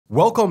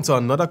Welcome to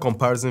another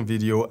comparison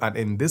video, and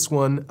in this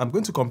one, I'm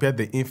going to compare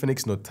the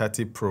Infinix Note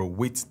 30 Pro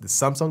with the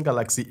Samsung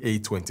Galaxy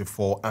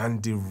A24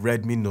 and the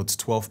Redmi Note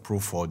 12 Pro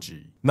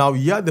 4G. Now,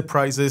 yeah, the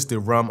prices, the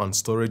RAM and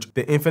storage,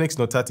 the Infinix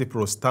Note 30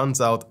 Pro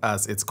stands out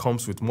as it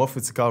comes with more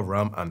physical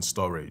RAM and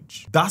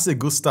storage. That's a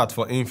good start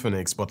for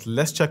Infinix, but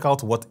let's check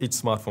out what each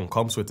smartphone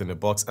comes with in the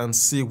box and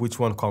see which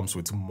one comes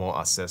with more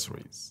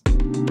accessories.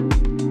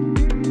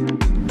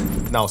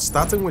 Now,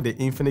 starting with the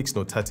Infinix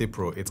Note 30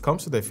 Pro, it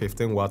comes with a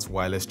 15 watts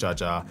wireless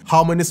charger.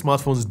 How many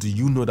smartphones do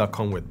you know that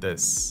come with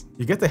this?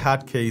 You get a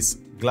hard case,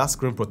 glass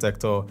screen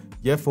protector,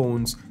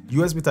 earphones,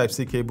 USB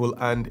Type-C cable,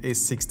 and a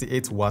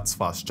 68 watts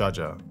fast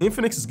charger.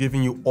 Infinix is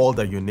giving you all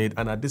that you need,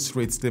 and at this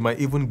rate, they might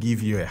even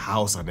give you a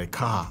house and a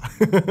car.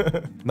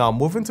 Now,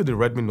 moving to the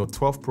Redmi Note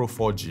 12 Pro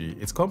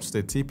 4G, it comes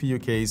with a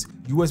TPU case,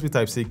 USB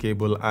Type-C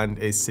cable, and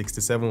a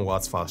 67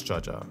 watts fast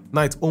charger.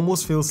 Now, it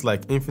almost feels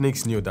like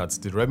Infinix knew that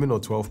the Redmi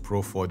Note 12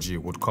 Pro 4G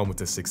would come with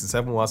a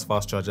 67 watts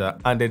fast charger,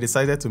 and they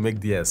decided to make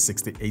theirs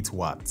 68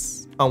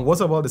 watts. And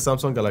what about the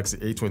Samsung Galaxy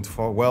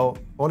A24? Well,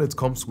 all it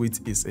comes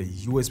with is a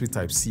USB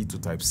Type-C to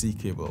Type-C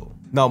cable.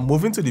 Now,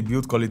 moving to the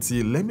build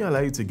quality, let me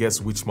allow you to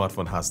guess which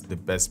smartphone has the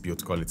best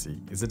build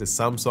quality. Is it the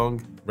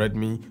Samsung,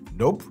 Redmi?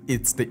 Nope,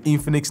 it's the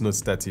Infinix Note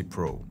 30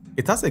 Pro.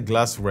 It has a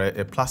glass rear,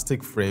 a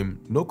plastic frame,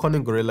 no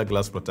Corning Gorilla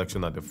Glass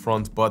protection at the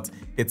front, but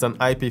it's an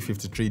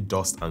IP53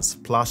 dust and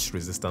splash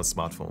resistant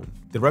smartphone.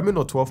 The Redmi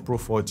Note 12 Pro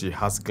 4G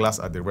has glass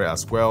at the rear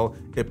as well,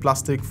 a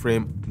plastic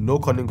frame, no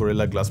Corning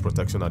Gorilla Glass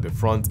protection at the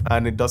front,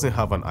 and it doesn't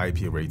have an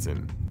IP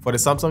rating. For the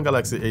Samsung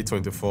Galaxy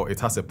A24, it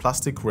has a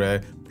plastic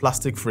rear,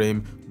 plastic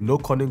frame, no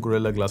Corning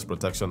Gorilla Glass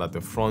protection at the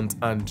front,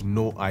 and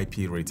no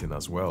IP rating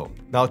as well.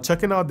 Now,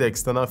 checking out the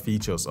external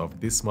features of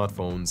these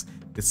smartphones,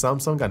 the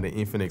Samsung and the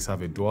Infinix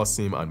have a dual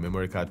SIM and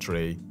memory card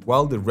tray,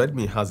 while the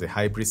Redmi has a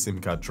hybrid SIM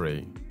card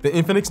tray. The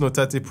Infinix Note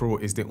 30 Pro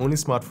is the only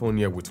smartphone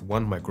here with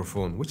one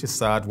microphone, which is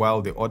sad,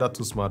 while the other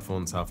two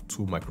smartphones have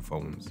two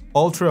microphones.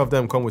 All three of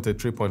them come with a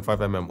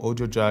 3.5mm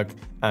audio jack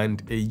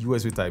and a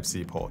USB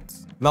Type-C port.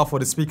 Now, for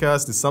the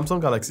speakers, the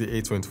Samsung Galaxy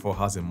A24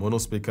 has a mono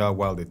speaker,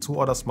 while the two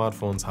other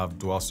smartphones have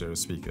dual stereo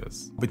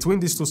speakers. Between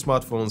these two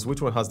smartphones,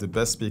 which one has the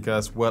best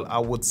speakers? Well, I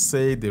would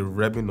say the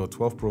Redmi Note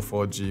 12 Pro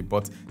 4G,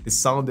 but the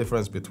sound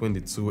difference between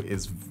the two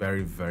is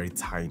very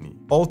tiny.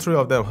 All three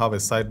of them have a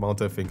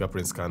side-mounted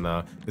fingerprint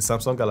scanner. The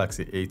Samsung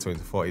Galaxy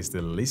A24 is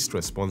the least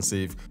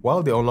responsive,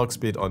 while the unlock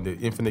speed on the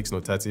Infinix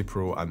Note 30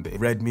 Pro and the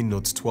Redmi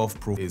Note 12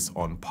 Pro is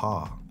on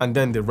par. And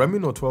then the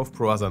Redmi Note 12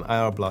 Pro has an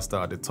IR blaster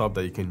at the top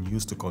that you can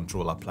use to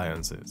control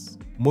appliances.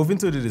 Moving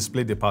to the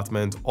display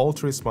department, all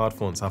three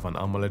smartphones have an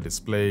AMOLED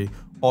display,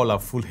 all are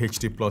full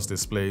HD plus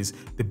displays.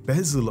 The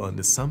bezel on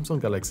the Samsung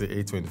Galaxy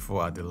A24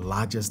 are the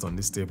largest on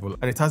this table,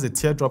 and it has a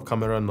teardrop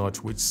camera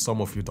notch, which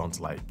some of you don't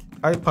like.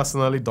 I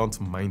personally don't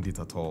mind it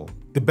at all.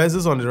 The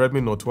bezels on the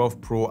Redmi Note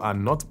 12 Pro are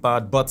not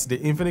bad, but the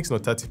Infinix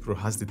Note 30 Pro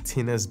has the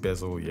thinnest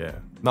bezel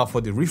here. Now,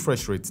 for the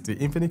refresh rate, the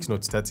Infinix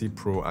Note 30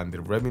 Pro and the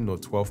Redmi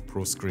Note 12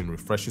 Pro screen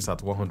refreshes at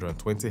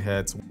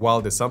 120Hz,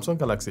 while the Samsung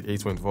Galaxy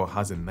A24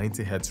 has a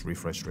 90Hz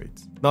refresh rate.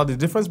 Now, the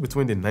difference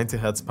between the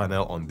 90Hz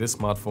panel on this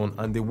smartphone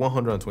and the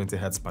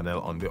 120Hz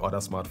panel on the other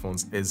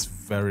smartphones is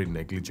very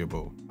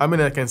negligible. I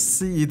mean, I can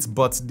see it,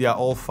 but they are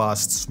all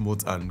fast,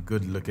 smooth, and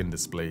good-looking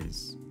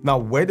displays. Now,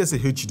 where there's a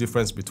huge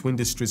difference between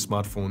these three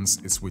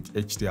smartphones is with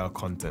HDR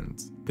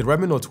content. The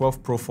Redmi Note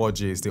 12 Pro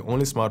 4G is the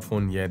only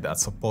smartphone here that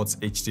supports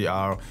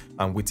HDR,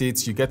 and with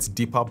it, you get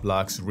deeper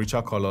blacks,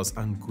 richer colors,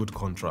 and good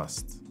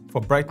contrast. For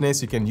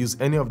brightness, you can use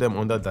any of them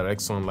under direct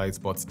sunlight,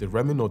 but the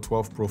Redmi Note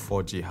 12 Pro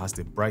 4G has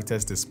the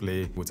brightest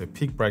display with a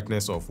peak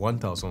brightness of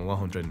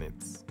 1100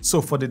 nits.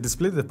 So for the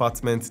display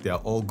department, they are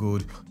all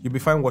good. You'll be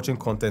fine watching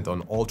content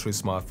on all three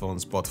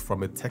smartphones, but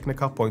from a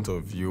technical point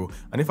of view,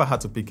 and if I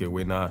had to pick a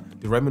winner,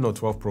 the Redmi Note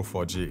 12 Pro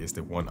 4G is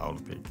the one I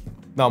would pick.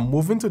 Now,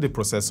 moving to the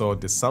processor,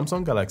 the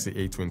Samsung Galaxy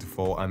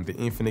A24 and the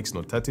Infinix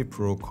Note 30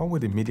 Pro come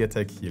with the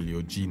MediaTek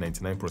Helio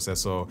G99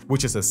 processor,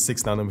 which is a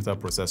 6nm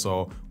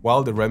processor,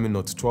 while the Redmi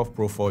Note 12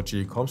 Pro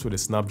 4G comes with a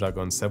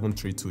Snapdragon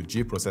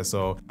 732G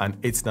processor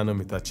and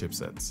 8nm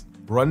chipset.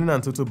 Running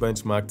Antutu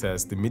benchmark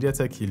test, the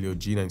MediaTek Helio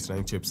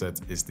G99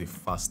 chipset is the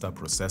faster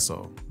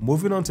processor.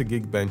 Moving on to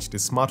Geekbench, the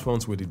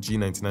smartphones with the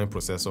G99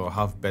 processor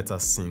have better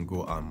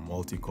single and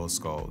multi-core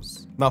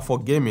scores. Now, for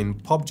gaming,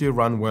 PUBG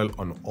ran well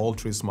on all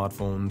three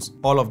smartphones.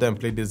 All of them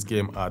played this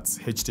game at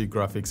HD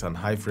graphics and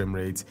high frame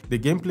rate. The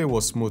gameplay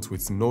was smooth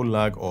with no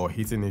lag or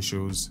heating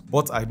issues,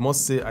 but I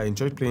must say I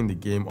enjoyed playing the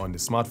game on the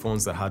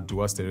smartphones that had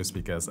dual stereo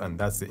speakers, and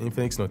that's the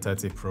Infinix Note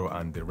 30 Pro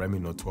and the Redmi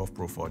Note 12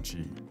 Pro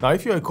 4G. Now,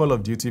 if you're a Call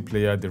of Duty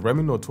player, the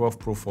Redmi Note 12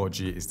 Pro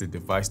 4G is the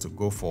device to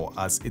go for,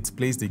 as it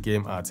plays the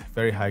game at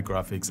very high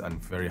graphics and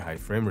very high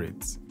frame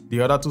rates. The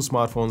other two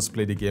smartphones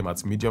play the game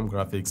at medium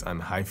graphics and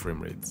high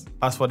frame rates.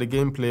 As for the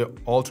gameplay,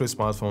 all three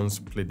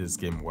smartphones play this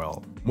game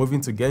well.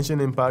 Moving to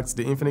Genshin Impact,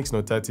 the Infinix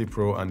Note 30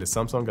 Pro and the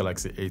Samsung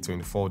Galaxy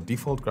A24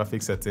 default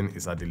graphics setting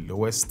is at the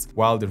lowest,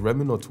 while the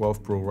Redmi Note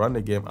 12 Pro run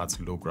the game at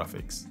low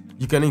graphics.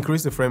 You can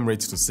increase the frame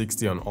rate to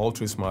 60 on all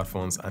three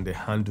smartphones and they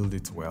handled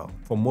it well.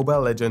 For Mobile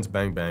Legends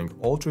Bang Bang,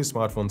 all three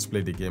smartphones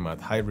played the game at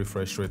high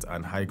refresh rate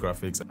and high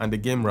graphics, and the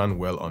game ran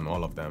well on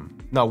all of them.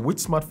 Now, which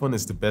smartphone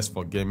is the best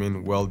for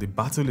gaming? Well, the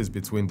battle is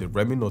between the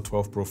Redmi Note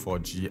 12 Pro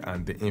 4G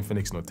and the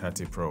Infinix Note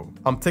 30 Pro.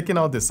 I'm taking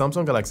out the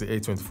Samsung Galaxy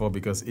A24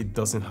 because it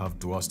doesn't have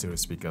dual stereo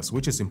speakers,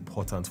 which is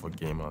important for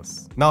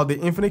gamers. Now, the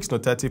Infinix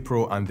Note 30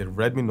 Pro and the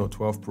Redmi Note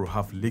 12 Pro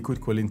have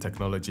liquid cooling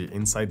technology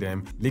inside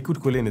them.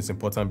 Liquid cooling is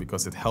important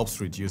because it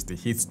helps reduce the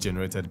heat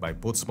generated by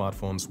both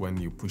smartphones when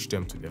you push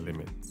them to their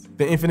limits.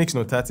 The Infinix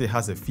Note 30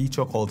 has a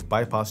feature called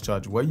bypass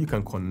charge where you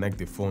can connect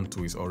the phone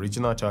to its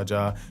original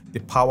charger.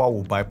 The power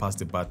will bypass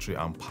the battery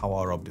and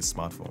power up the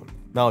smartphone.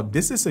 Now,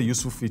 this is a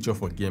useful feature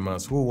for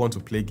gamers who want to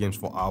play games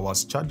for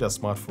hours, charge their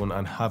smartphone,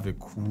 and have a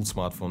cool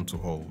smartphone to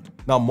hold.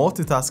 Now,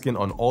 multitasking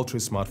on all three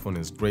smartphones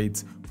is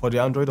great. For the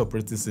Android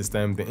operating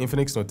system, the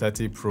Infinix Note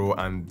 30 Pro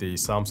and the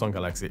Samsung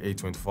Galaxy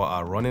A24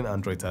 are running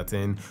Android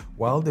 13,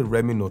 while the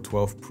Redmi Note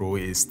 12 Pro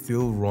is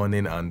still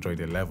running Android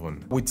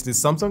 11. With the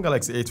Samsung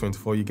Galaxy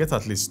A24, you get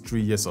at least 3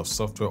 years of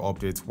software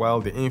updates, while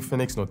the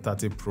Infinix Note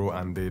 30 Pro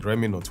and the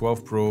Redmi Note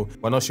 12 Pro,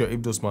 we're not sure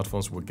if those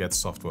smartphones will get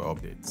software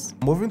updates.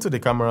 Moving to the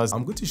cameras,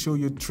 I'm going to show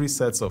you 3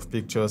 sets of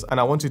pictures and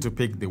I want you to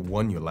pick the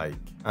one you like.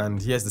 And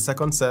here's the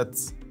second set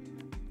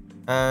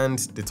and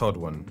the third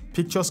one.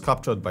 Pictures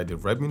captured by the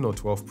Redmi Note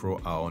 12 Pro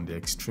are on the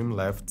extreme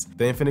left.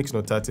 The Infinix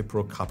Note 30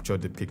 Pro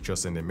captured the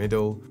pictures in the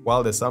middle,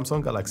 while the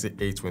Samsung Galaxy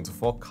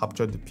A24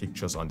 captured the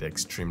pictures on the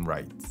extreme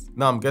right.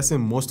 Now, I'm guessing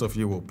most of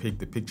you will pick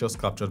the pictures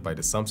captured by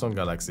the Samsung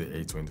Galaxy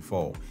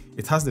A24.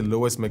 It has the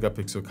lowest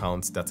megapixel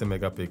count, 30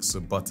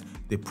 megapixel, but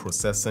the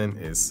processing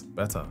is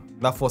better.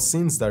 Now, for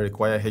scenes that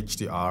require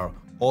HDR,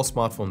 all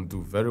smartphones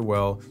do very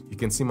well. You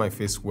can see my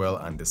face well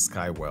and the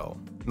sky well.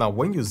 Now,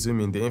 when you zoom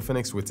in, the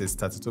Infinix with its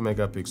 32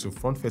 megapixel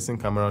front-facing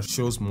camera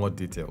shows more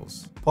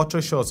details.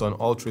 Portrait shots on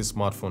all three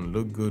smartphones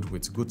look good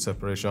with good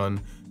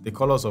separation. The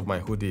colors of my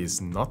hoodie is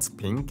not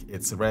pink,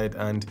 it's red,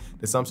 and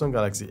the Samsung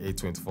Galaxy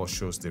A24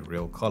 shows the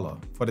real color.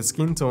 For the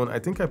skin tone, I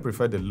think I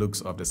prefer the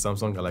looks of the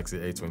Samsung Galaxy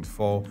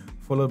A24,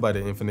 followed by the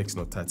Infinix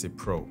Note 30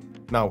 Pro.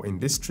 Now, in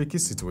this tricky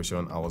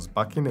situation, I was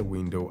backing a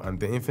window and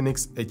the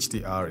Infinix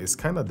HDR is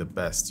kind of the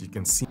best. You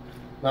can see.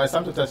 Now it's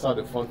time to test out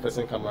the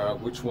front-facing camera.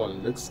 Which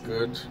one looks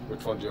good?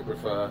 Which one do you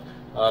prefer?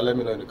 Let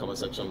me know in the comment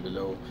section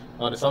below.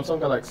 Now the Samsung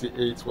Galaxy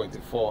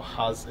A24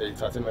 has a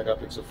 13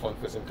 megapixel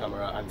front-facing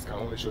camera and it can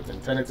only shoot in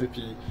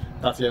 1080p,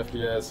 30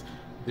 fps.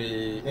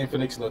 The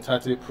Infinix Note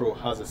 30 Pro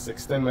has a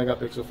 16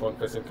 megapixel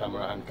front-facing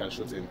camera and can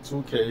shoot in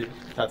 2K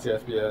 30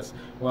 fps,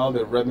 while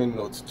the Redmi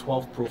Note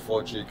 12 Pro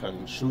 4G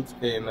can shoot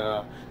in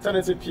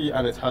 1080p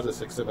and it has a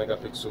 60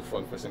 megapixel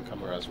front-facing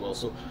camera as well.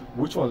 So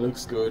which one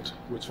looks good?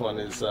 Which one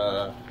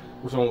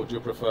would you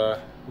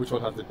prefer? Which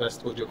one has the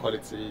best audio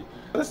quality?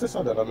 Let's test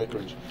out dynamic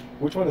range.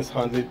 Which one is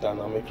handling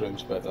dynamic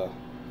range better?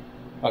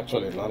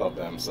 Actually, none of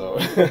them, so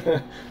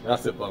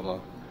that's a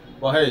bummer.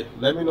 But hey,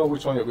 let me know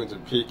which one you're going to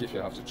pick if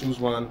you have to choose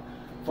one.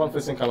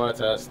 Front-facing camera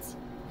test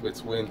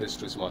between these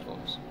 3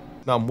 smartphones.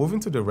 Now, moving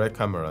to the rear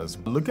cameras,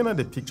 looking at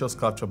the pictures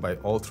captured by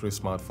all 3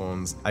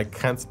 smartphones, I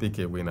can't pick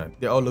a winner.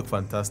 They all look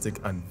fantastic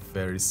and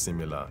very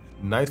similar.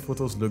 Night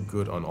photos look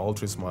good on all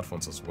 3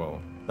 smartphones as well.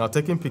 Now,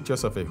 taking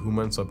pictures of a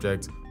human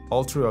subject,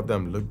 all 3 of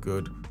them look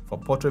good. For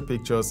portrait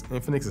pictures,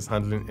 Infinix is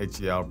handling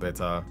HDR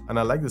better, and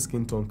I like the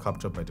skin tone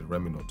captured by the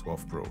Redmi Note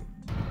 12 Pro.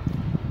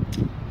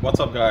 What's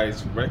up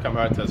guys, rear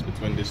camera test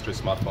between these 3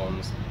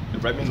 smartphones. The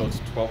Redmi Note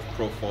 12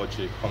 Pro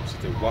 4G comes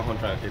with a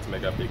 108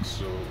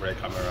 megapixel rear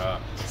camera,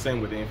 same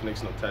with the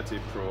Infinix Note 30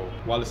 Pro,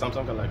 while the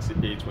Samsung Galaxy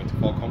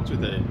A24 comes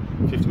with a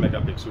 50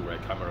 megapixel rear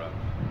camera.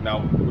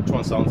 Now, which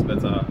one sounds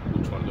better,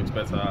 which one looks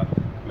better?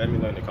 Let me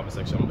know in the comment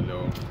section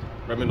below.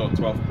 Redmi Note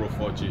 12 Pro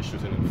 4G is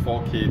shooting in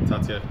 4K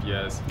 30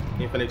 fps,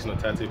 Infinix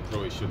Note 30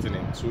 Pro is shooting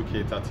in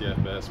 2K 30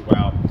 fps,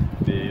 while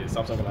the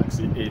Samsung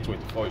Galaxy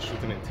A24 is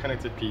shooting in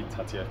 1080p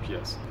 30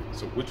 fps.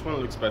 So which one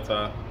looks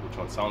better? Which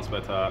one sounds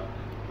better?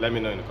 Let me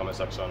know in the comment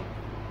section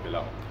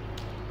below.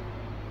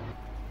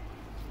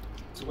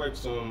 2x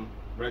zoom,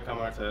 rear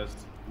camera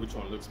test. Which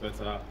one looks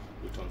better?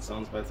 Which one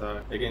sounds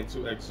better? Again,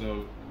 2x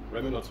zoom.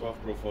 Redmi Note 12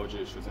 Pro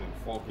 4G is shooting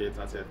in 4K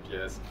 30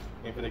 fps,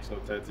 Infinix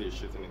Note 30 is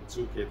shooting in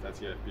 2K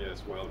 30 fps,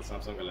 while the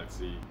Samsung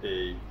Galaxy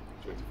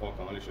A24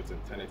 can only shoot in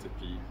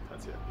 1080p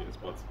 30 fps.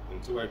 But in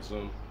 2x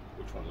zoom,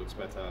 which one looks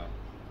better?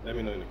 Let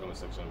me know in the comment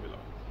section below.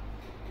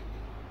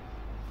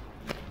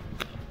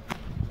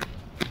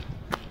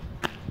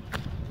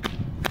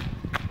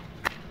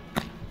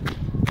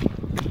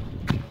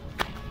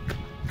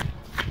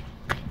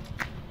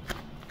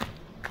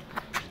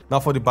 Now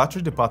for the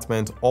battery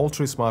department, all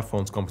 3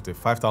 smartphones come with a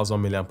 5000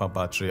 mAh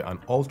battery and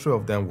all 3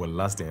 of them will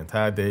last the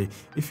entire day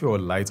if you're a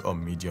light or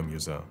medium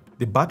user.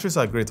 The batteries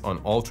are great on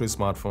all three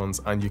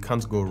smartphones and you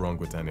can't go wrong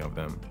with any of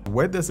them.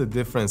 Where there's a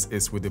difference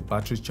is with the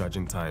battery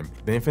charging time.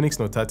 The Infinix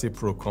Note 30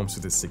 Pro comes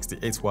with a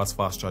 68 watts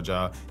fast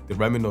charger, the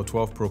Redmi Note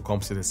 12 Pro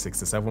comes with a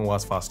 67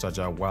 watts fast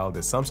charger, while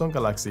the Samsung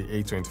Galaxy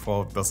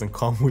A24 doesn't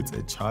come with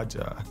a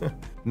charger.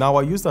 Now,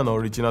 I used an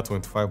original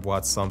 25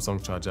 watt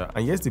Samsung charger,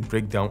 and here's the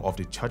breakdown of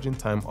the charging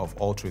time of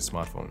all three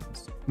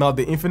smartphones. Now,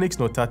 the Infinix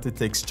Note 30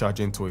 takes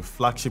charging to a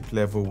flagship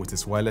level with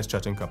its wireless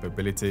charging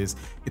capabilities.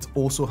 It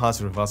also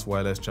has reverse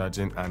wireless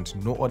charging, and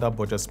no other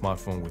budget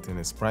smartphone within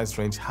its price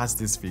range has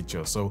this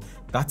feature, so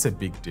that's a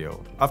big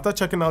deal. After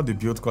checking out the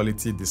build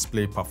quality,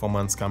 display,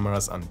 performance,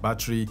 cameras, and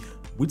battery,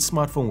 which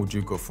smartphone would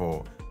you go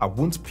for? I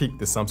won't pick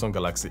the Samsung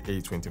Galaxy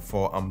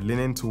A24, I'm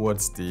leaning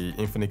towards the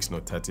Infinix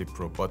Note 30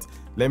 Pro, but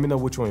let me know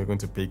which one you're going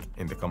to pick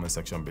in the comment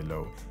section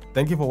below.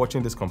 Thank you for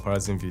watching this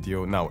comparison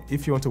video. Now,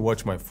 if you want to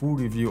watch my full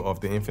review of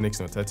the Infinix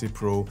Note 30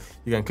 Pro,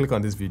 you can click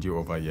on this video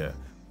over here.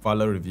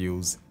 Follow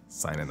Reviews,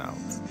 signing out.